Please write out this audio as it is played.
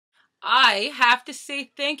I have to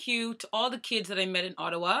say thank you to all the kids that I met in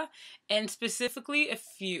Ottawa, and specifically a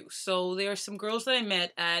few. So there are some girls that I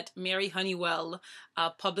met at Mary Honeywell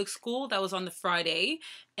Public School. That was on the Friday,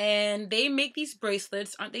 and they make these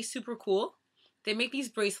bracelets. Aren't they super cool? They make these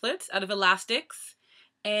bracelets out of elastics,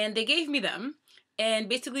 and they gave me them. And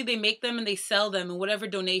basically they make them and they sell them, and whatever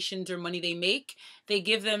donations or money they make, they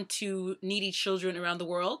give them to needy children around the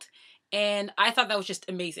world. And I thought that was just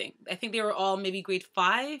amazing. I think they were all maybe grade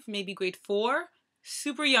 5, maybe grade 4,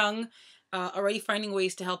 super young, already finding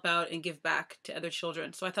ways to help out and give back to other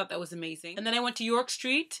children. So I thought that was amazing. And then I went to York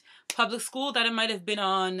Street Public School. That it might have been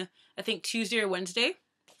on, I think, Tuesday or Wednesday.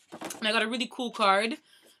 And I got a really cool card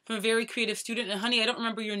from a very creative student. And honey, I don't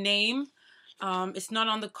remember your name. It's not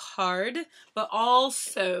on the card, but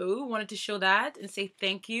also wanted to show that and say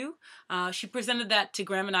thank you. She presented that to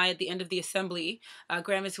Graham and I at the end of the assembly.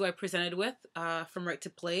 Graham is who I presented with from Right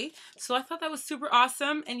to Play. So I thought that was super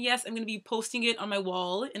awesome. And yes, I'm going to be posting it on my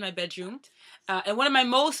wall in my bedroom. And one of my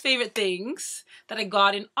most favorite things that I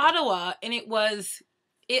got in Ottawa, and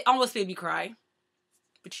it almost made me cry.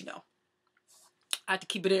 But you know, I had to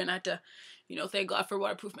keep it in. I had to, thank God for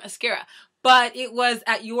waterproof mascara. But it was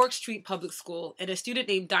at York Street Public School, and a student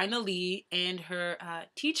named Dinah Lee and her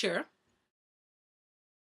teacher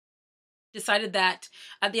decided that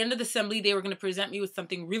at the end of the assembly, they were going to present me with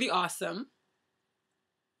something really awesome,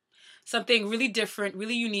 something really different,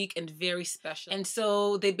 really unique, and very special. And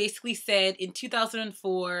so they basically said in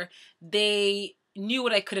 2004, they knew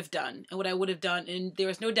what I could have done and what I would have done, and there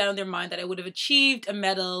was no doubt in their mind that I would have achieved a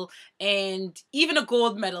medal, and even a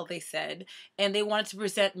gold medal, they said. And they wanted to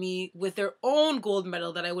present me with their own gold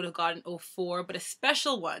medal that I would have gotten in 04, but a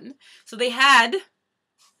special one. So they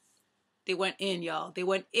went in, y'all. They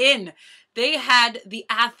went in. They had the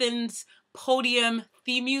Athens podium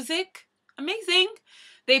theme music. Amazing.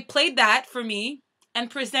 They played that for me and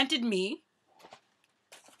presented me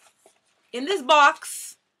in this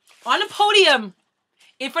box on a podium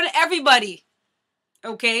in front of everybody,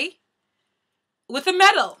 okay, with a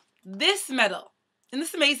medal, this medal. Isn't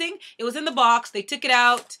this amazing? It was in the box. They took it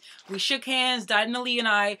out. We shook hands. Dinah Lee and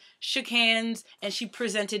I shook hands, and she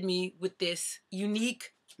presented me with this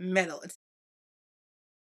unique medal. It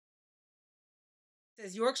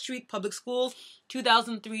says York Street Public School,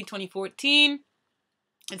 2003-2014.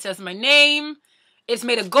 It says my name. It's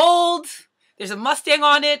made of gold. There's a Mustang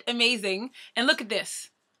on it. Amazing. And look at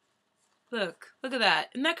this. Look at that.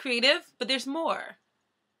 Isn't that creative? But there's more,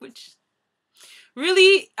 which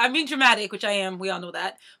really, I'm being dramatic, which I am. We all know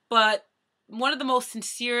that. But one of the most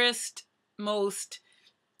sincerest, most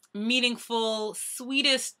meaningful,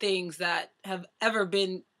 sweetest things that have ever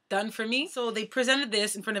been done for me. So they presented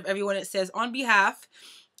this in front of everyone. It says, on behalf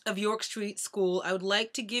of York Street School, I would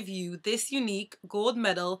like to give you this unique gold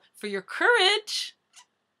medal for your courage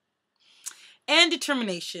and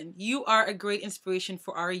determination. You are a great inspiration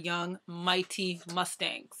for our young, mighty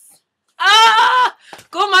Mustangs. Ah!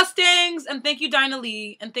 Go Mustangs! And thank you, Dinah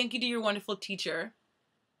Lee, and thank you to your wonderful teacher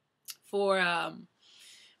for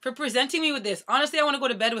presenting me with this. Honestly, I want to go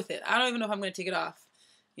to bed with it. I don't even know if I'm going to take it off.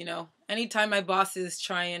 Anytime my bosses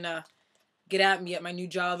try and get at me at my new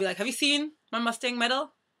job, I'll be like, have you seen my Mustang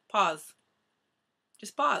medal? Pause.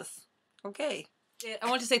 Just pause. Okay. I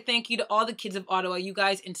want to say thank you to all the kids of Ottawa. You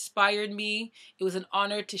guys inspired me. It was an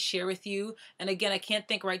honor to share with you. And again, I can't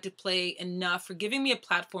thank Right to Play enough for giving me a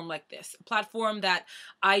platform like this. A platform that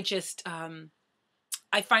I just,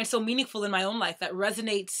 I find so meaningful in my own life, that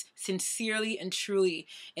resonates sincerely and truly,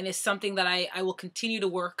 and is something that I will continue to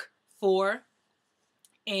work for.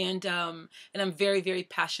 And I'm very, very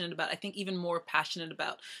passionate about. I think even more passionate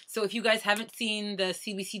about. So if you guys haven't seen the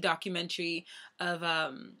CBC documentary of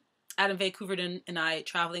Adam Vancouver and I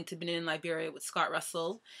traveling to Benin, Liberia with Scott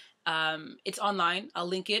Russell, it's online. I'll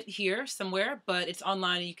link it here somewhere, but it's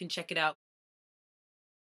online and you can check it out.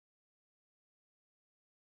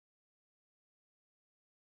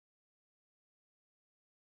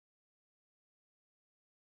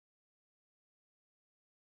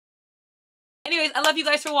 Anyways, I love you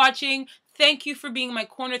guys for watching. Thank you for being in my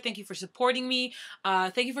corner. Thank you for supporting me.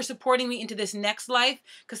 Thank you for supporting me into this next life.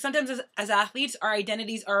 Because sometimes as athletes, our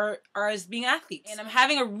identities are as being athletes. And I'm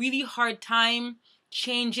having a really hard time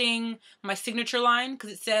changing my signature line,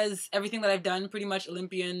 because it says everything that I've done, pretty much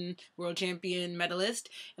Olympian, world champion, medalist.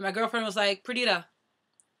 And my girlfriend was like, Perdita,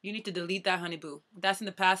 you need to delete that, honey boo. That's in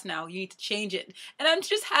the past now. You need to change it. And I'm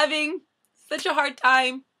just having such a hard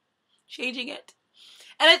time changing it.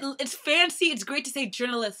 And it's fancy. It's great to say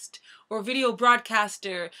journalist or video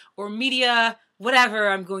broadcaster or media, whatever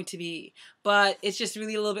I'm going to be. But it's just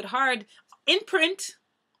really a little bit hard in print,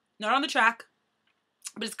 not on the track.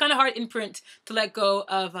 But it's kind of hard in print to let go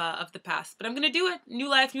of the past. But I'm going to do it. New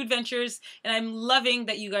life, new adventures. And I'm loving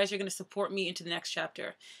that you guys are going to support me into the next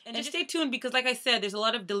chapter. And just stay tuned because, like I said, there's a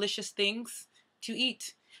lot of delicious things to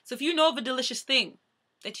eat. So if you know of a delicious thing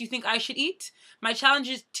that you think I should eat, my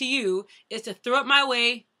challenge to you is to throw it my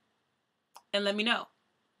way and let me know.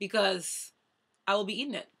 Because I will be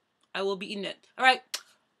eating it. I will be eating it. All right.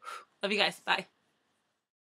 Love you guys. Bye.